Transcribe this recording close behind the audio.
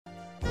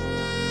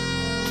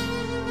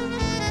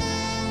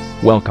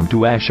Welcome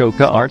to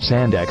Ashoka Arts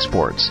and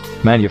Exports,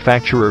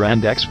 manufacturer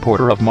and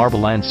exporter of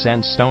marble and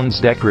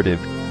sandstones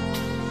decorative.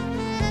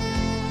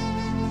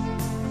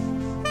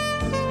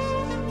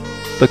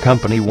 The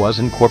company was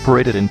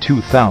incorporated in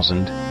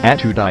 2000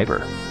 at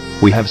Udaipur.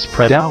 We have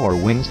spread our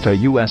wings to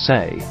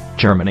USA,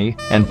 Germany,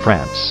 and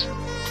France.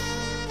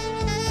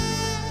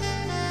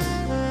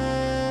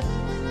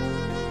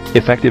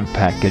 Effective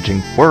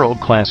packaging,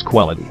 world-class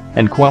quality,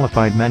 and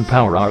qualified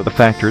manpower are the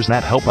factors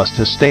that help us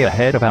to stay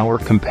ahead of our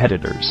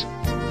competitors.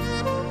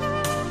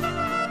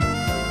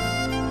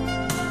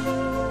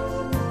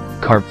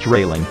 Carved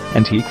railing,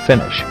 antique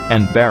finish,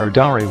 and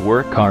baradari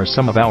work are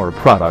some of our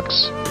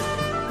products.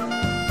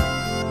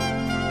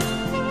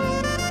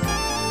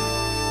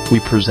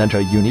 We present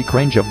a unique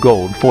range of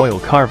gold foil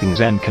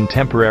carvings and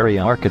contemporary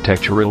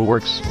architectural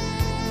works.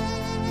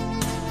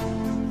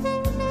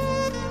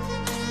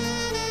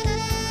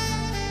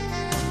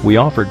 We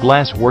offer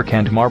glass work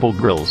and marble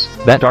grills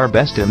that are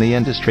best in the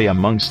industry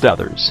amongst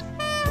others.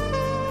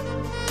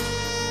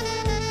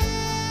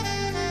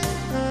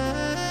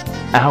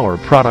 Our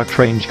product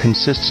range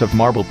consists of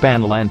marble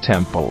panel and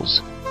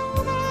temples.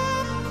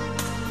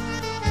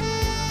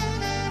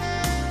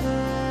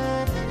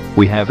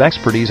 We have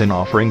expertise in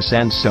offering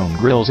sandstone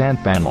grills and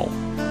panel.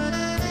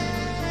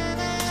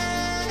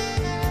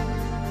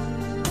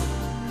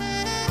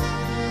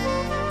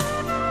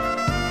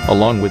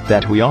 Along with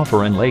that, we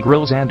offer inlay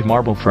grills and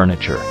marble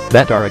furniture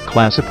that are a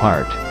class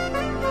apart.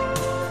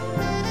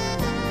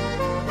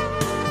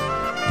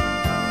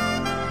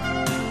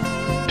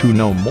 To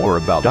know more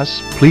about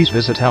us, please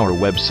visit our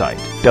website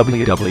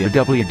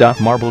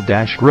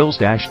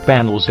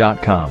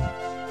www.marble-grills-panels.com.